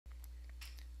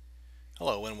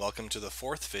Hello and welcome to the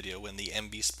fourth video in the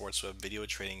MB SportsWeb video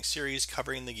training series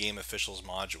covering the Game Officials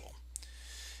module.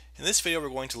 In this video we're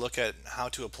going to look at how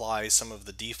to apply some of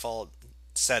the default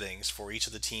settings for each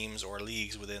of the teams or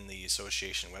leagues within the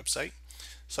association website,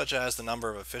 such as the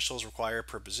number of officials required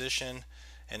per position,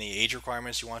 any age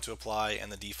requirements you want to apply,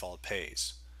 and the default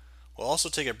pays. We'll also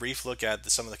take a brief look at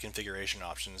some of the configuration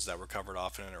options that were covered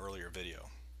off in an earlier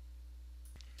video.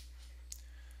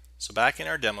 So back in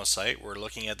our demo site, we're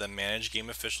looking at the Manage Game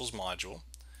Officials module,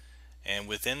 and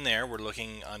within there we're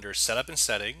looking under Setup and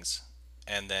Settings,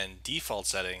 and then Default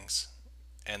Settings,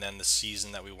 and then the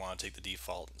season that we want to take the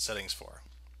default settings for.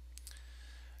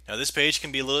 Now this page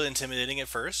can be a little intimidating at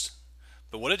first,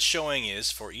 but what it's showing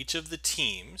is for each of the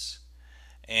teams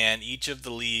and each of the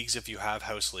leagues if you have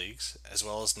house leagues, as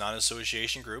well as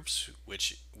non-association groups,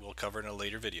 which we'll cover in a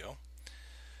later video,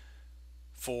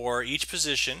 for each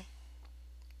position,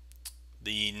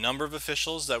 the number of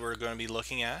officials that we're going to be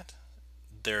looking at,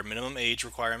 their minimum age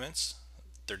requirements,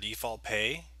 their default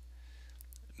pay,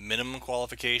 minimum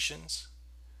qualifications,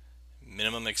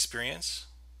 minimum experience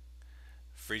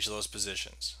for each of those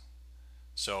positions.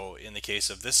 So in the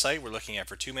case of this site, we're looking at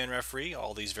for 2-man referee,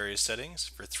 all these various settings,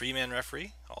 for 3-man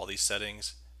referee, all these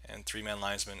settings, and 3-man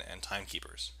linesman and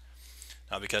timekeepers.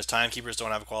 Now because timekeepers don't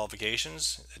have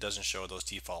qualifications, it doesn't show those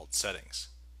default settings.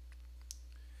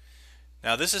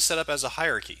 Now this is set up as a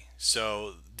hierarchy,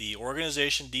 so the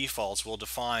organization defaults will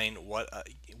define what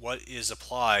is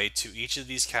applied to each of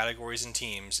these categories and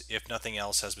teams if nothing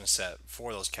else has been set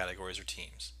for those categories or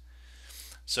teams.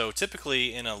 So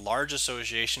typically in a large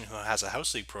association who has a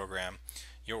house league program,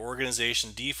 your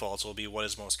organization defaults will be what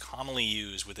is most commonly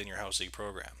used within your house league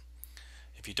program.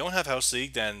 If you don't have house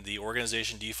league, then the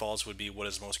organization defaults would be what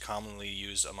is most commonly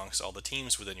used amongst all the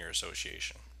teams within your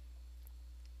association.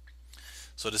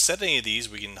 So to set any of these,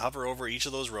 we can hover over each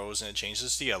of those rows and it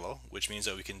changes to yellow, which means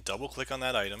that we can double click on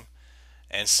that item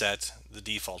and set the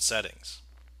default settings.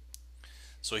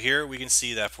 So here we can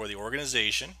see that for the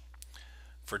organization,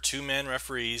 for 2-man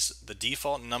referees, the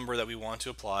default number that we want to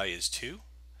apply is 2.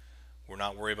 We're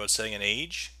not worried about setting an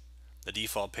age. The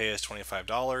default pay is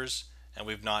 $25, and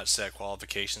we've not set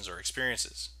qualifications or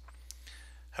experiences.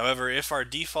 However, if our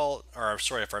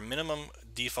minimum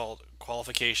default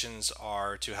qualifications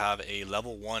are to have a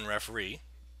level 1 referee,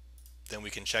 then we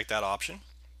can check that option.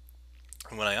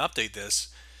 And when I update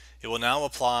this, it will now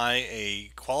apply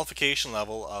a qualification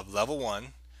level of level 1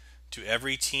 to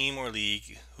every team or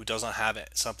league who does not have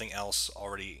something else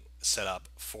already set up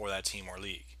for that team or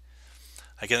league.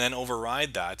 I can then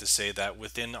override that to say that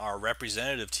within our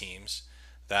representative teams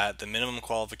that the minimum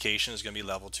qualification is going to be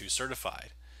level 2 certified.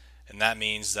 And that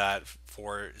means that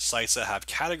for sites that have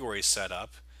categories set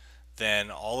up,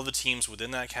 then all of the teams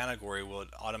within that category will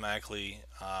automatically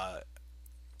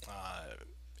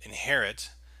inherit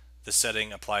the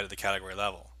setting applied at the category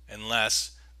level,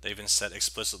 unless they've been set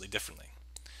explicitly differently.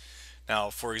 Now,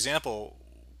 for example,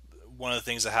 one of the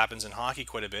things that happens in hockey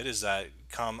quite a bit is that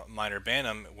come minor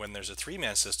bantam, when there's a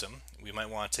 3-man system, we might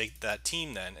want to take that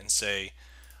team then and say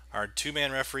our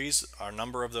 2-man referees, our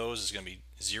number of those is going to be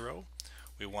 0.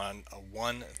 We want a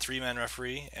 1 3-man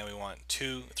referee, and we want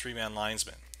 2 3-man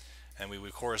linesmen. And we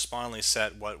would correspondingly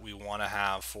set what we want to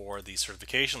have for the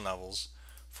certification levels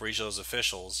for each of those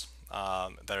officials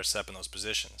that are set up in those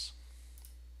positions.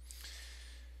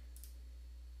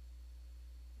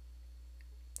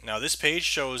 Now this page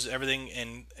shows everything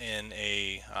in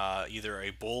a either a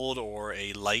bold or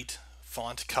a light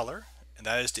font color, and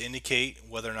that is to indicate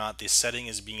whether or not the setting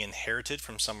is being inherited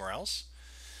from somewhere else.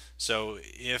 So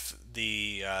if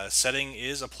the setting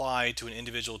is applied to an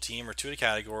individual team or to a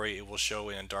category, it will show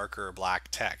in a darker black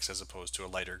text as opposed to a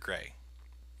lighter gray.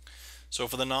 So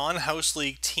for the non-house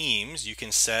league teams, you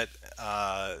can set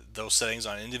those settings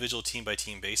on an individual team by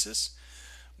team basis.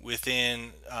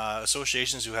 Within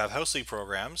associations who have house league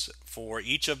programs, for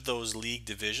each of those league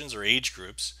divisions or age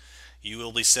groups, you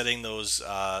will be setting those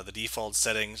the default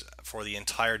settings for the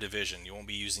entire division. You won't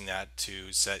be using that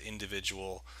to set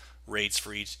individual rates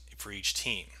for each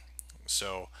team.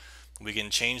 So we can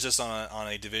change this on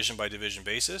a division by division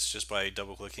basis just by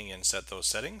double clicking and set those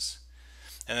settings.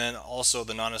 And then also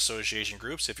the non-association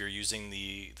groups, if you're using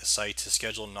the site to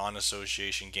schedule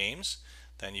non-association games,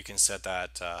 then you can set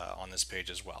that on this page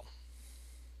as well.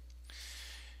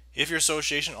 If your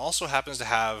association also happens to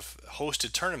have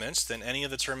hosted tournaments, then any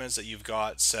of the tournaments that you've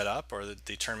got set up or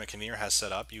the tournament convener has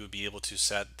set up, you would be able to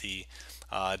set the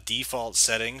default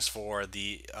settings for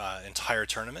the entire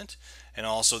tournament and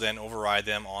also then override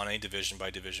them on a division by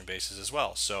division basis as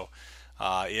well. So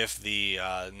If the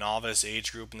novice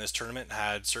age group in this tournament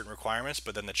had certain requirements,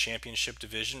 but then the championship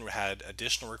division had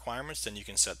additional requirements, then you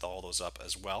can set all those up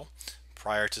as well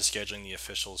prior to scheduling the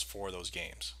officials for those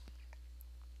games.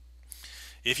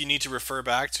 If you need to refer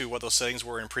back to what those settings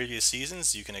were in previous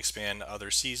seasons, you can expand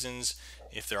other seasons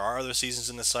if there are other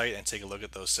seasons in the site and take a look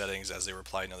at those settings as they were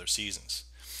applied in other seasons.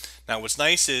 Now, what's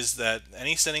nice is that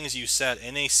any settings you set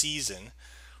in a season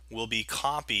will be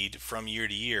copied from year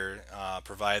to year,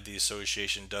 provided the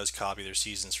association does copy their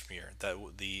seasons from year. That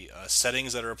the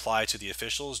settings that are applied to the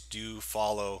officials do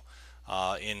follow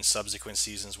in subsequent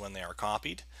seasons when they are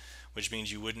copied, which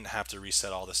means you wouldn't have to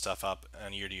reset all this stuff up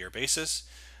on a year-to-year basis.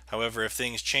 However, if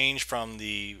things change from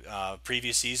the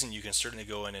previous season, you can certainly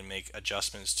go in and make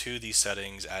adjustments to these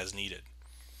settings as needed.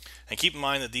 And keep in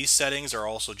mind that these settings are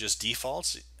also just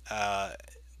defaults.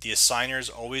 The assigners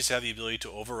always have the ability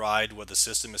to override what the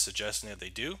system is suggesting that they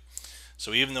do.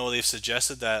 So even though they've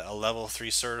suggested that a level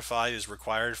 3 certified is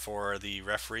required for the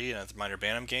referee in a minor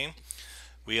bantam game,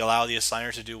 we allow the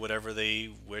assigner to do whatever they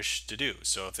wish to do.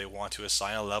 So if they want to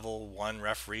assign a level 1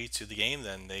 referee to the game,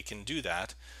 then they can do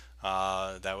that.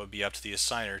 That would be up to the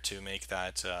assigner to make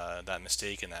that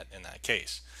mistake in that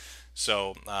case.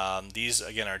 So these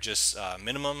again are just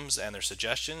minimums and they're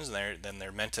suggestions, and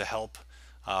they're meant to help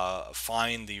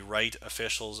find the right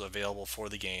officials available for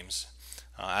the games.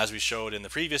 As we showed in the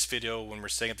previous video, when we're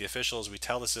setting up the officials, we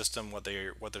tell the system what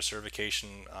their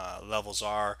certification levels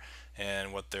are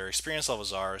and what their experience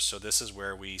levels are. So this is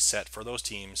where we set for those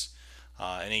teams,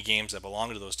 any games that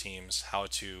belong to those teams, how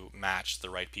to match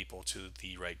the right people to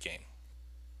the right game.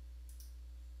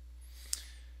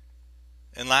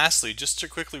 And lastly, just to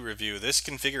quickly review, this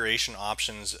configuration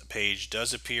options page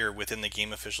does appear within the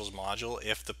Game Officials module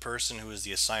if the person who is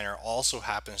the assigner also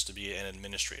happens to be an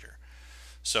administrator.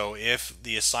 So if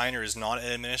the assigner is not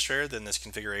an administrator, then this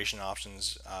configuration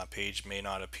options page may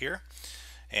not appear.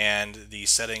 And the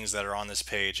settings that are on this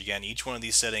page, again, each one of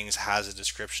these settings has a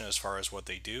description as far as what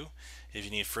they do. If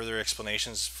you need further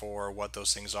explanations for what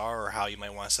those things are or how you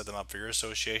might want to set them up for your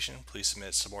association, please submit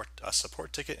a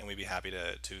support ticket and we'd be happy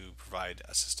to provide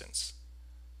assistance.